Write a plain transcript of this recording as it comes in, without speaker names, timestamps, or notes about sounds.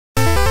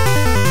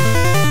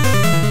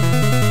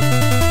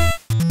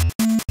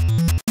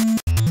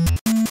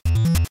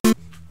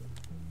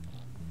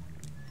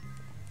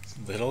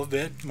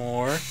bit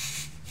more.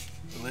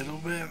 A little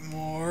bit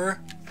more.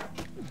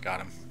 Got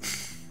him.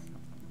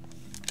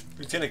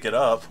 He's gonna get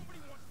up.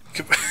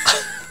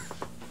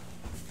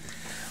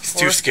 He's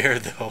too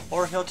scared though.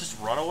 Or he'll just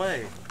run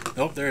away.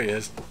 Nope, there he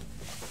is.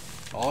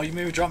 Oh, you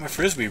made me drop my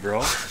frisbee,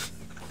 bro. He's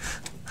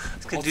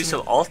gonna do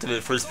some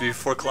ultimate frisbee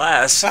before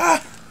class.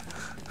 Ah!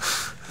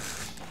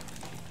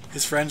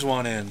 His friends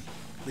want in.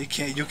 You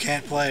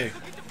can't play.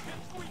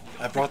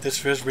 I brought this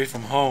frisbee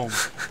from home.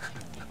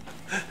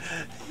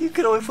 You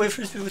can only play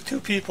frisbee with 2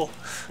 people.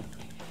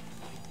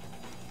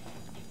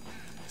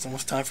 It's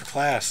almost time for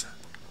class.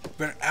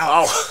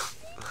 Ow!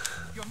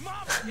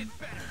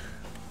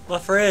 My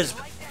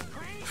frisbee.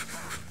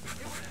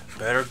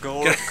 Better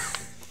go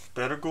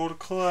to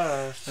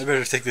class. I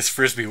better take this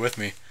frisbee with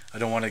me. I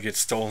don't want to get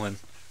stolen.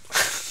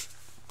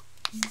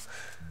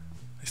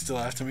 They still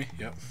after me?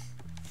 Yep.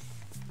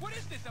 What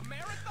is this, a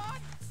marathon?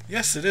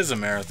 Yes, it is a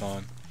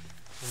marathon.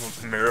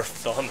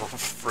 Marathon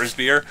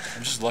frisbeer.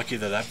 I'm just lucky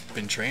that I've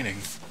been training.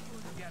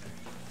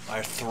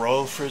 I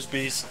throw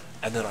frisbees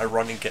and then I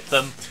run and get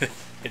them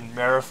in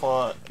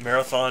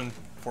marathon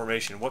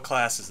formation. What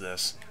class is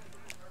this?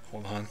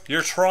 Hold on.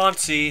 You're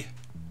Troncy.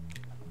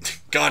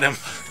 Got him.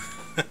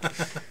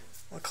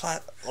 What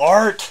class?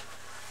 Art.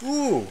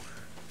 Ooh.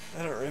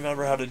 I don't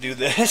remember how to do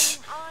this.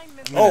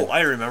 Oh,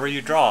 I remember.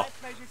 You draw.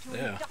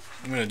 Yeah.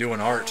 I'm gonna do an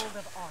art.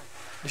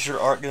 Is your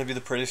art gonna be the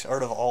prettiest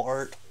art of all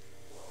art?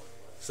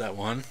 Is that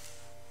one?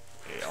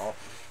 Yeah.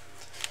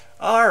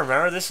 Oh, I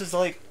remember. This is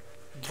like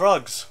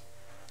drugs.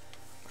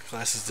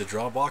 Classes to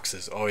draw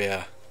boxes. Oh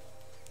yeah.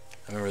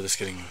 I remember this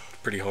getting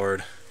pretty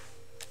hard.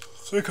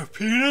 It's like a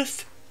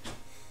penis?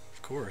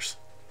 Of course.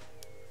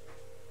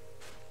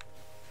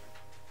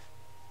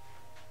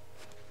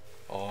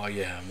 Oh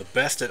yeah, I'm the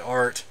best at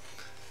art.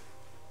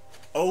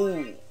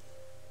 Oh.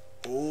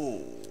 Oh.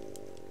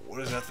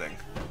 What is that thing?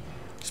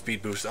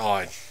 Speed boost. Oh,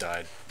 I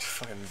died. You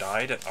fucking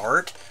died at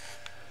art?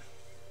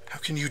 How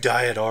can you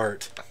die at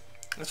art?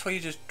 That's why you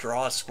just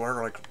draw a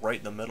square like right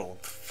in the middle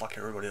and fuck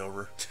everybody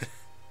over. You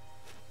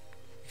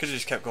could have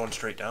just kept going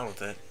straight down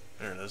with it.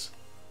 There it is.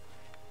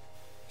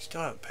 You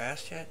still haven't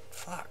passed yet?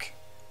 Fuck.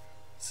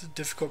 It's a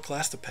difficult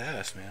class to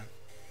pass, man.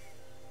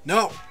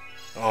 No!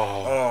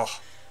 Oh, Oh.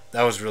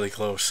 that was really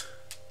close.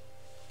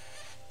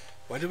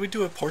 Why did we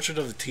do a portrait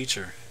of the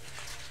teacher?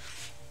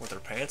 With their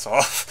pants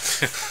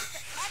off.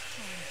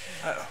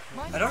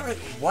 I don't really...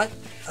 What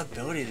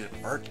ability did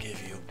art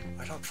give you?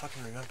 I don't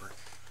fucking remember.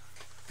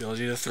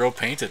 Ability to throw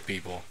paint at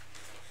people.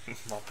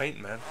 Well,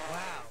 painting, man.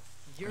 Wow.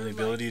 Or the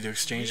ability to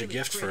exchange a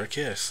gift for a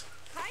kiss.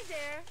 Hi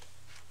there.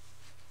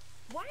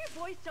 Why are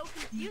boys so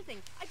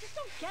confusing? I just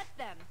don't get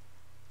them.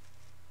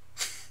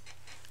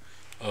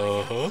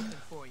 Uh-huh.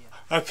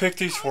 I picked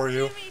these for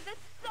you. Jimmy, that's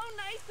so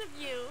nice of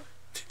you.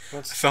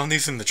 I found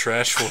these in the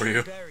trash for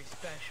you. Very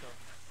special.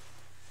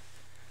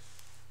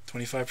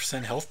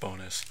 25% health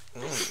bonus.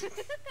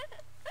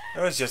 It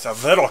was just a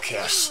little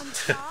kiss.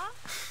 Aw.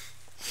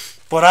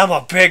 But I'm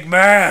a big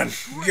man.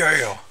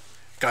 Yeah.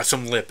 Got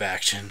some lip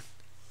action.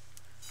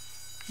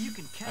 You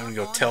can count I'm gonna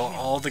go on tell him.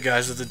 all the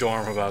guys at the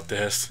dorm about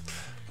this.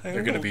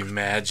 They're gonna be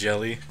mad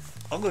jelly.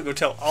 I'm gonna go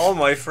tell all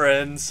my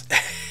friends.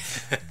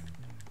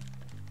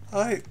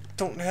 I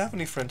don't have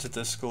any friends at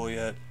this school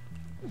yet.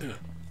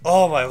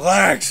 Oh, my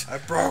legs! I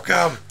broke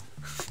them.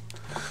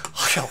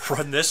 I'll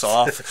run this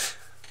off.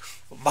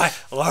 My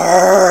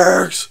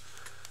legs!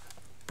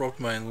 Broke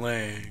my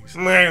legs.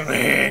 My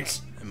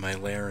legs! And my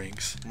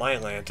larynx. My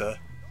Atlanta.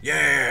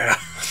 Yeah!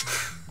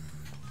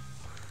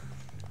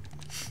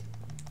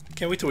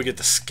 Can't wait till we get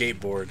the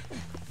skateboard.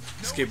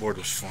 Skateboard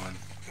was fun.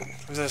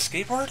 Was that a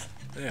skateboard?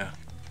 Yeah.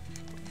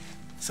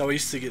 That's how I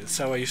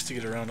used to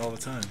get around all the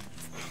time.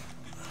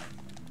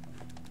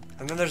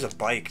 And then there's a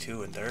bike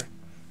too in there.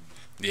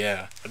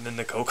 Yeah. And then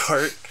the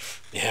go-kart.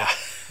 Yeah.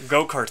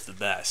 Go-kart's the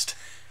best.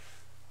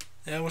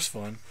 Yeah, it was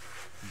fun.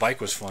 Bike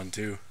was fun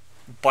too.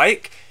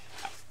 Bike?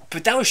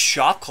 But that was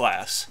shop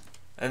class.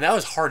 And that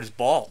was hard as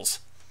balls.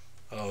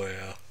 Oh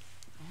yeah.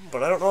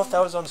 But I don't know if that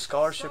was on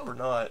scholarship or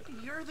not.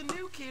 You're the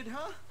new kid,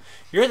 huh?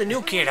 You're the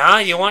new kid, huh?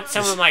 You want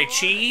some of my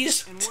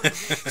cheese? And what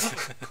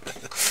is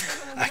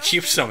I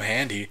keep some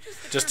handy,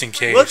 just in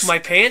case. Look, my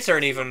pants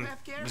aren't even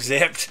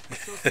zipped.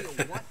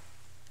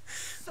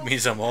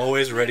 Means I'm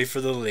always ready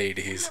for the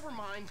ladies. Never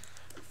mind.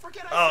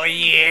 Forget Oh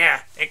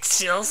yeah,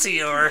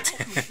 Excelsior.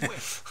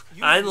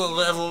 I'm a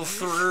level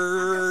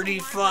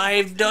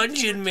 35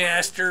 dungeon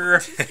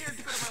master.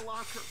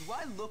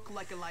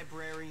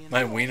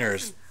 My wiener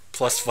is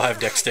 +5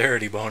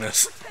 dexterity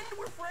bonus.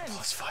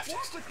 Plus 5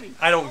 dexterity.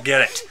 I don't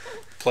get it.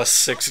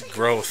 +6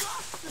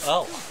 growth.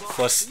 Oh.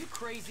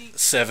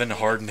 +7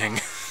 hardening.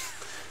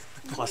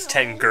 Plus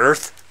 10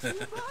 girth.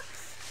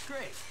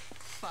 Great.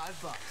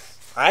 $5.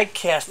 I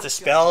cast the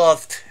spell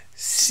of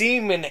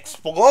semen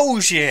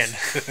explosion.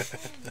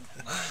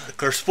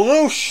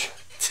 Kersploosh.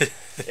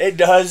 It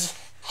does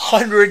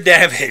 100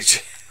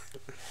 damage.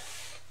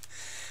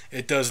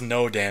 It does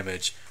no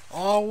damage.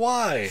 Oh,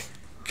 why?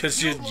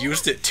 Because you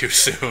used it too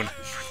soon.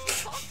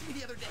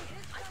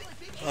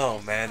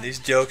 Oh man, these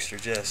jokes are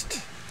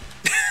just...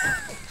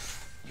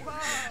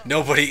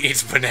 Nobody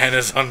eats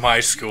bananas on my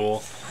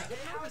school.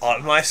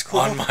 On my school?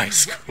 On my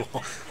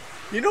school.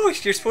 You know,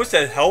 you're supposed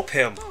to help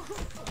him.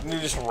 You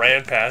just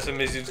ran past him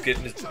as he was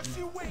getting his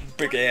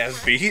big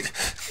ass beat.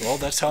 Well,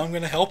 that's how I'm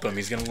gonna help him.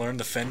 He's gonna learn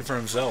to fend for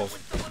himself.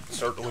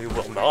 Certainly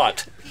will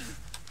not.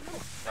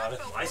 Not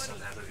if my son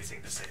has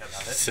anything to say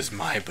about it. This is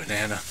my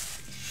banana.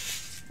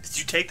 Did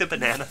you take the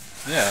banana?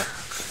 Yeah,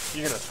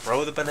 You're gonna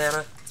throw the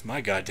banana? it's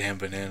my goddamn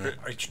banana.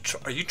 Are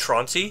you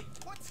Troncy?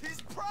 What's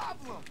his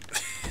problem?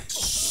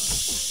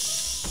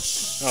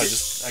 No,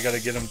 I gotta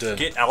get him to.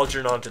 Get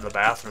Algernon to the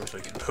bathroom so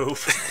he can poop.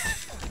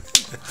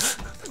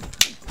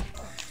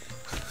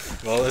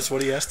 Well, that's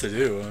what he has to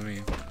do. I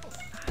mean,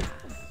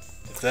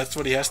 if that's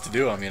what he has to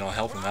do, I mean, I'll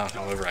help him out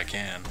however I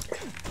can.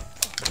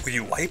 Will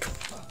you wipe?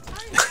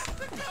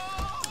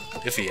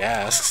 If he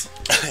asks.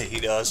 He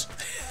does.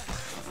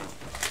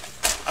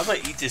 I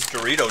might eat this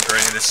Dorito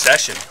during this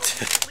session.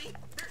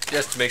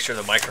 Just to make sure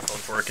the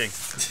microphone's working.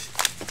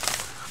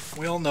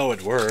 We all know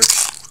it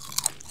works.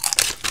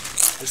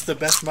 It's the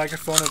best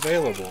microphone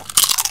available.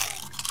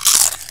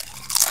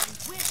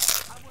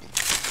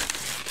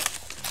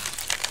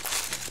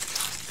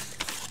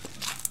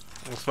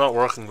 It's not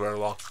working very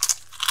well.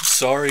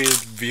 Sorry,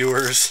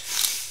 viewers.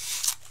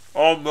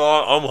 I'm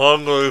not. I'm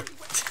hungry.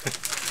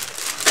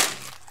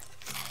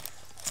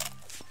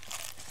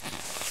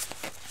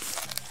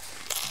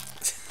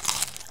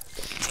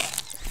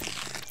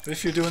 But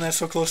if you're doing that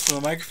so close to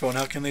the microphone,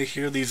 how can they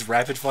hear these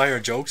rapid-fire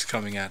jokes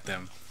coming at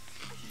them?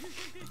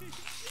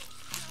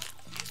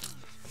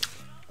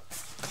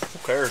 Who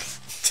cares?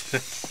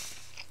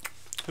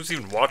 Who's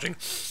even watching?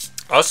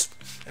 Us?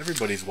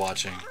 Everybody's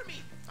watching.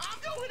 I'm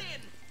going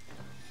in.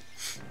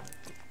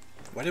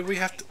 Why did we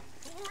have to...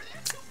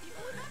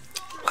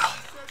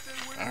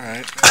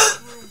 Alright.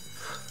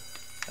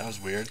 That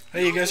was weird.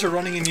 Hey, you guys are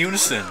running in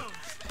unison.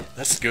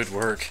 That's good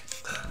work.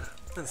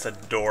 That's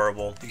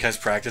adorable. You guys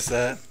practice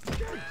that?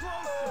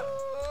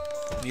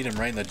 Need him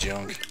right in the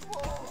junk.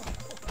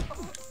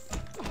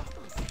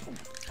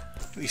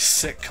 These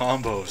sick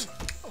combos.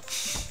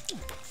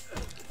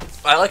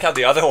 I like how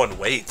the other one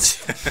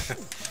waits.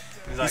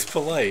 He's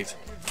polite.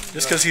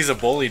 Just because he's a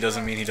bully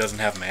doesn't mean he doesn't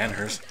have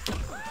manners.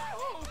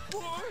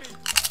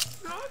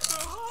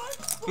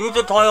 Use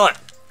the toilet.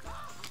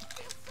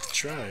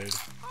 Tried.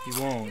 He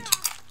won't.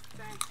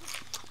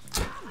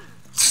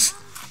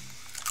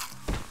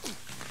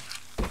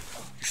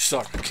 You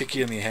suck. I'll kick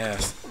you in the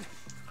ass.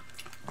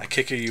 I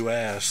kick you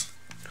ass.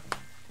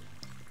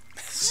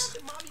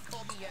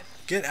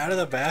 Get out of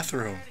the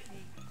bathroom.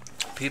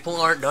 People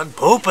aren't done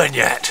pooping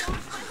yet.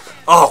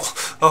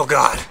 Oh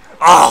God.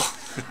 Oh.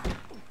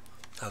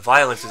 The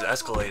violence is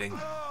escalating.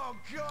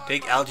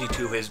 Take Algie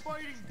to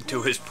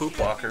his poop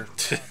locker.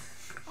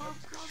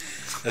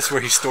 That's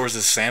where he stores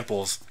his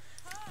samples.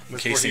 In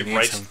case he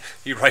needs them.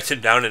 He writes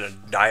it down in a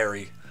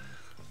diary.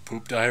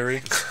 Poop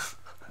diary?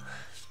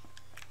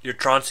 You're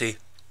Troncy.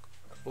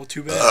 Well,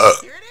 too bad.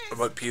 Here it What is.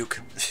 about puke?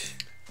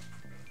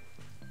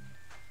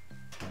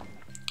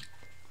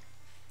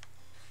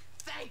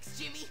 Thanks,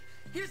 Jimmy.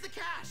 Here's the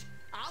cash.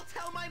 I'll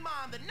tell my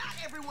mom that not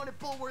everyone at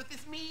Bullworth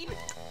is mean.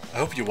 I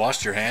hope you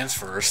washed your hands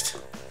first.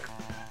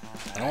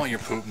 I don't want your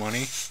poop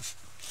money.